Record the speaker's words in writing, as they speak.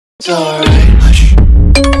It's alright. Hush.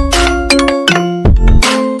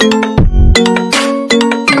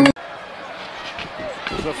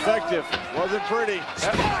 It was effective. Wasn't pretty.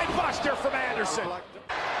 Spine buster from Anderson.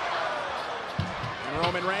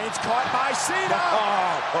 Roman Reigns caught by Cena.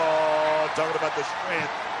 Oh, talking about the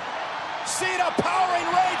strength. Cena powering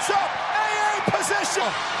Reigns up. AA position.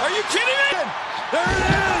 Are you kidding me? There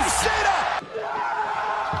it is. Cena.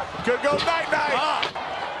 Could go night-night.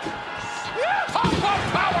 Pop-up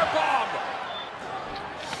powerbomb.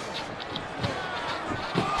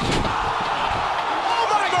 Oh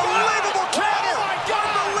my unbelievable God. Counter. Oh my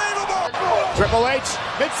God. Unbelievable. Triple H,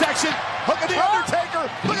 midsection. Hook of the Undertaker.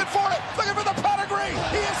 Looking for it. Looking for the pedigree.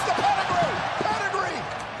 He is the pedigree. Pedigree.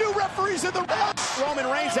 New referees in the ring. Roman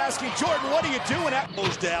Reigns asking Jordan, what are you doing at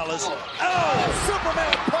Dallas? Oh,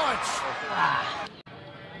 Superman punch.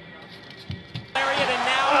 And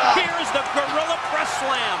now here's the Gorrila press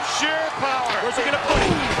slam. Sheer power. Where's he going to put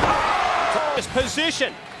it? His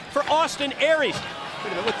position for Austin Aries.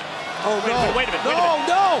 Wait a minute. Wait a minute.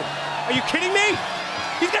 No. Are you kidding me?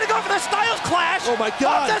 He's going to go for the Styles Clash. Oh my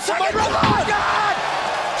God. Off the second rope. Oh my God.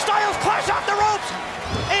 Styles Clash off the ropes.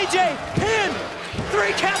 AJ pin.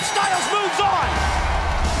 3 count. Styles moves on.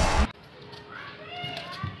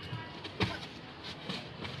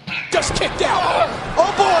 Just kicked out.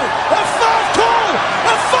 Oh boy. F5 call.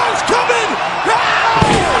 F5's coming. Ah!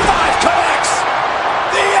 The F5 connects.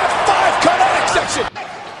 The F5 connects. Section.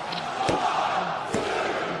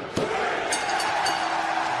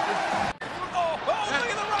 Look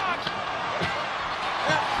at the Rock.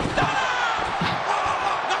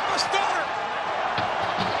 Not the stunner.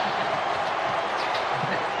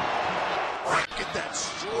 Get that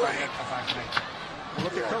strength.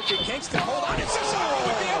 Look at Kofi Kingston. Hold on. It's Cesaro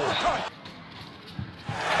with the uppercut.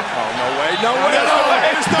 Oh, no way.